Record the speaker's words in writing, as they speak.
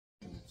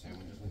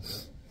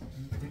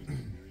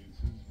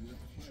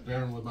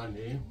bearing with my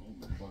knee.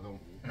 Welcome.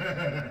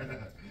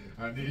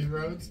 On these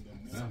roads?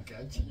 Yeah.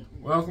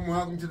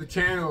 Welcome to the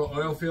channel,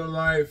 Oilfield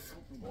Life.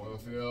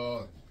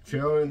 Oilfield.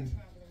 Chilling,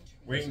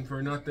 waiting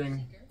for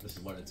nothing. This is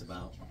what it's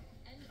about.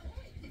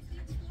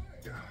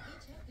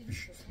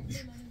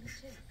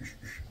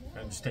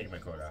 I'm just taking my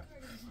coat off.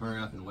 Hurry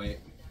up and wait.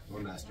 Or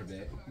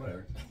masturbate.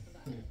 Whatever.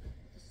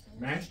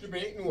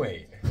 Masturbate and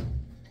wait.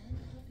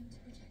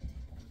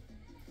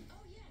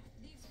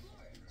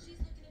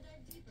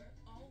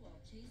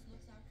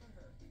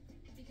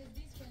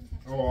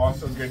 Oh,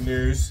 also good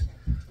news.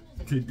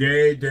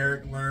 Today,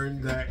 Derek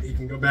learned that he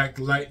can go back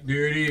to light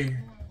duty.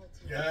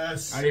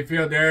 Yes. How do you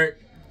feel, Derek?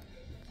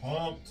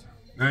 Pumped.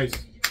 Nice.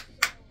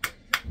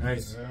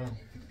 Nice. Yeah.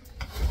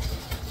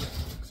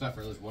 Except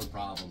for there's one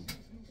problem.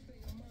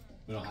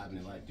 We don't have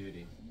any light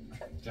duty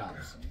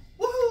jobs.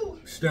 Woo!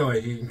 Still,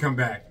 he can come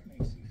back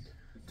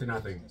to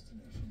nothing.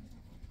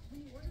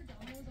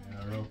 Yeah,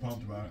 I'm real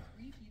pumped about it.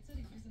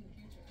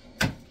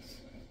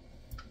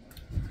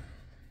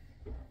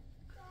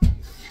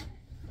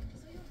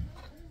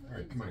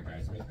 Alright, come on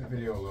guys, make the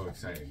video a little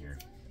exciting here.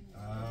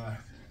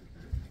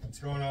 What's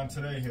going on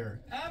today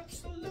here?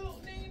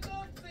 Absolutely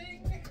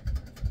nothing.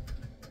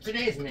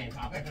 Today's main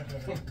topic.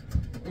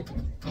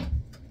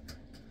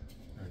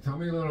 Tell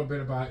me a little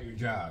bit about your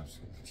jobs.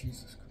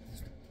 Jesus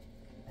Christ.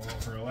 Well,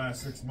 for the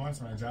last 6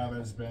 months, my job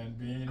has been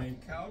being a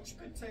couch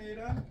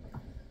potato.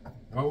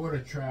 What would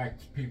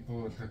attract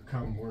people to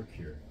come work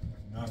here?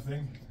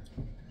 Nothing.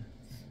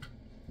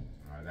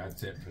 Alright,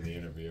 that's it for the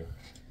interview.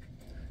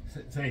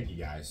 Thank you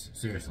guys,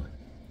 seriously.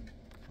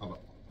 Oh,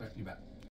 you bet.